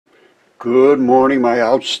Good morning, my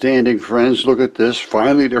outstanding friends. Look at this.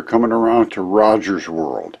 Finally, they're coming around to Roger's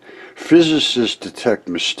world. Physicists detect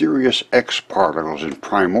mysterious X particles in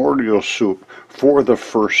primordial soup for the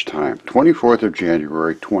first time. 24th of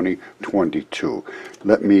January, 2022.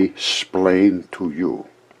 Let me explain to you.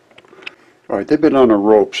 All right, they've been on the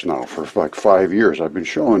ropes now for like 5 years. I've been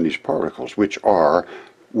showing these particles, which are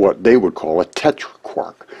what they would call a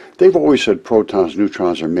tetraquark. They've always said protons,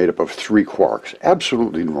 neutrons are made up of 3 quarks.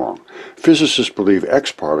 Absolutely wrong. Physicists believe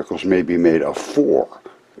X particles may be made of 4.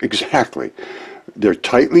 Exactly. They're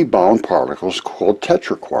tightly bound particles called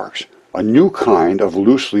tetraquarks, a new kind of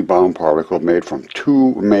loosely bound particle made from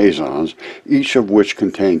 2 mesons, each of which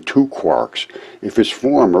contain 2 quarks. If it's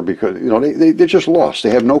former, because they're just lost.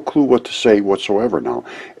 They have no clue what to say whatsoever now.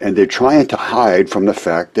 And they're trying to hide from the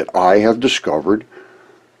fact that I have discovered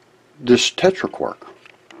this tetraquark.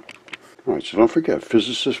 All right, so don't forget,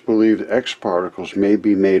 physicists believe that X particles may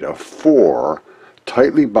be made of 4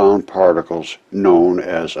 tightly bound particles known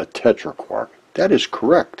as a tetraquark. That is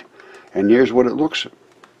correct. And here's what it looks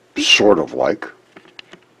sort of like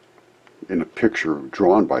in a picture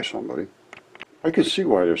drawn by somebody. I can see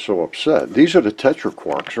why they're so upset. These are the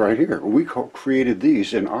tetraquarks right here. We created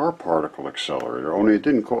these in our particle accelerator, only it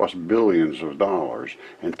didn't cost billions of dollars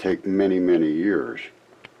and take many, many years.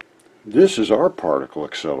 This is our particle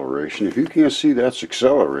acceleration. If you can't see that's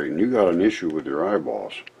accelerating, you got an issue with your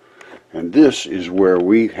eyeballs. And this is where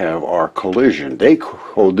we have our collision. They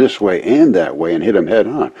go this way and that way and hit them head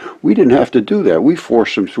on. We didn't have to do that. We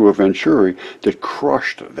forced them through a venturi that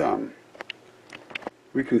crushed them.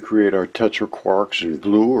 We can create our tetraquarks in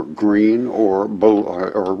blue or green or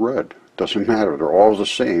red. Doesn't matter. They're all the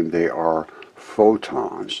same. They are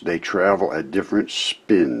photons. They travel at different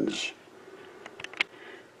spins.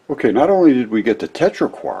 Okay, not only did we get the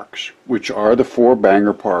tetraquarks, which are the 4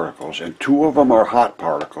 banger particles, and 2 of them are hot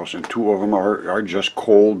particles, and 2 of them are just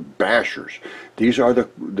cold bashers. These are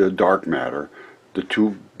the dark matter.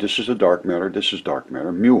 This is the dark matter, this is dark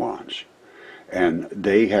matter, muons. And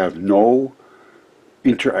they have no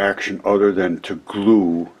interaction other than to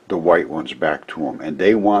glue the white ones back to them. And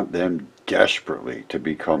they want them desperately to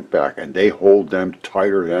become back, and they hold them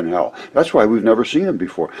tighter than hell. That's why we've never seen them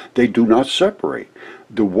before. They do not separate.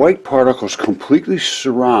 The white particles completely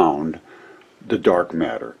surround the dark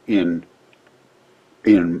matter in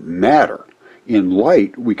matter. In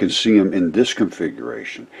light, we can see them in this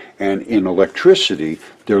configuration. And in electricity,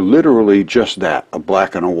 they're literally just that, a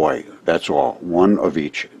black and a white. That's all, one of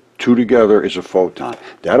each. 2 together is a photon.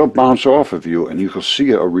 That'll bounce off of you, and you can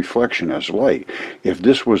see a reflection as light. If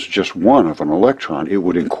this was just one of an electron, it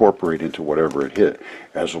would incorporate into whatever it hit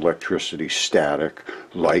as electricity, static,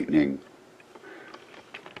 lightning.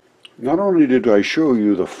 Not only did I show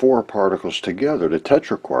you the 4 particles together, the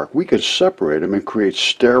tetraquark, we could separate them and create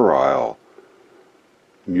sterile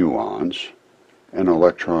muons and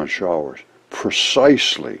electron showers.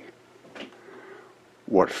 Precisely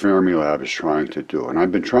what Fermilab is trying to do. And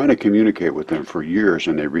I've been trying to communicate with them for years,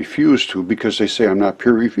 and they refuse to because they say I'm not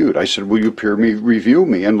peer-reviewed. I said, will you peer-review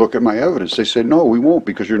me and look at my evidence? They said, no, we won't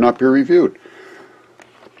because you're not peer-reviewed.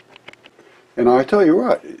 And I tell you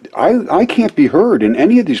what, I can't be heard in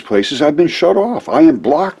any of these places. I've been shut off. I am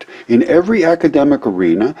blocked in every academic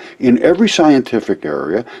arena, in every scientific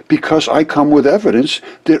area, because I come with evidence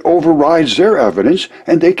that overrides their evidence,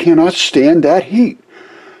 and they cannot stand that heat.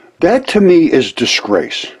 That to me is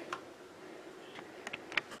disgrace.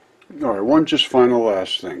 All right, one just final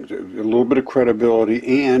last thing. A little bit of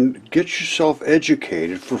credibility, and get yourself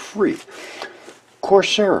educated for free.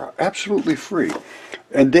 Coursera, absolutely free.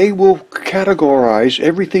 And they will categorize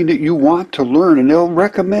everything that you want to learn, and they'll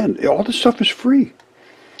recommend. All this stuff is free.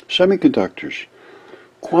 Semiconductors,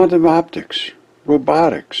 quantum optics,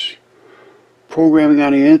 robotics, programming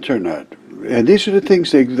on the internet. And these are the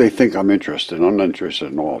things they think I'm interested in. I'm not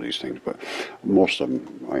interested in all these things, but most of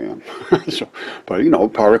them I am.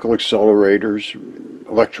 But particle accelerators,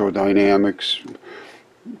 electrodynamics,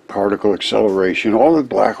 particle acceleration, all the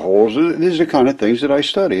black holes, these are the kind of things that I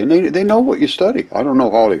study. And they know what you study. I don't know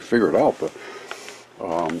how they figure it out, but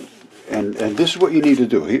and this is what you need to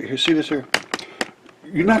do. Here, see this here?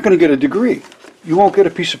 You're not going to get a degree. You won't get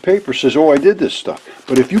a piece of paper that says, oh, I did this stuff.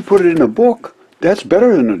 But if you put it in a book, that's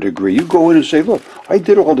better than a degree. You go in and say, look, I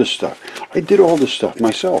did all this stuff. I did all this stuff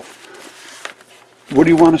myself. What do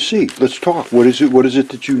you want to see? Let's talk. What is it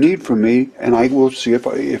that you need from me? And I will see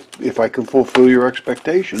if I can fulfill your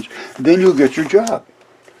expectations. Then you'll get your job.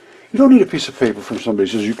 You don't need a piece of paper from somebody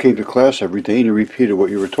who says you came to class every day and you repeated what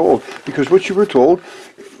you were told, because what you were told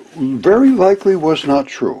very likely was not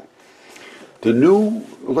true. The new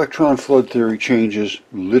electron flood theory changes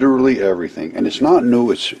literally everything. And it's not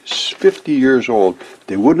new, it's 50 years old.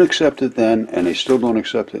 They wouldn't accept it then, and they still don't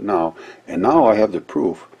accept it now. And now I have the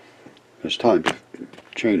proof. It's time to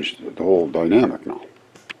change the whole dynamic now.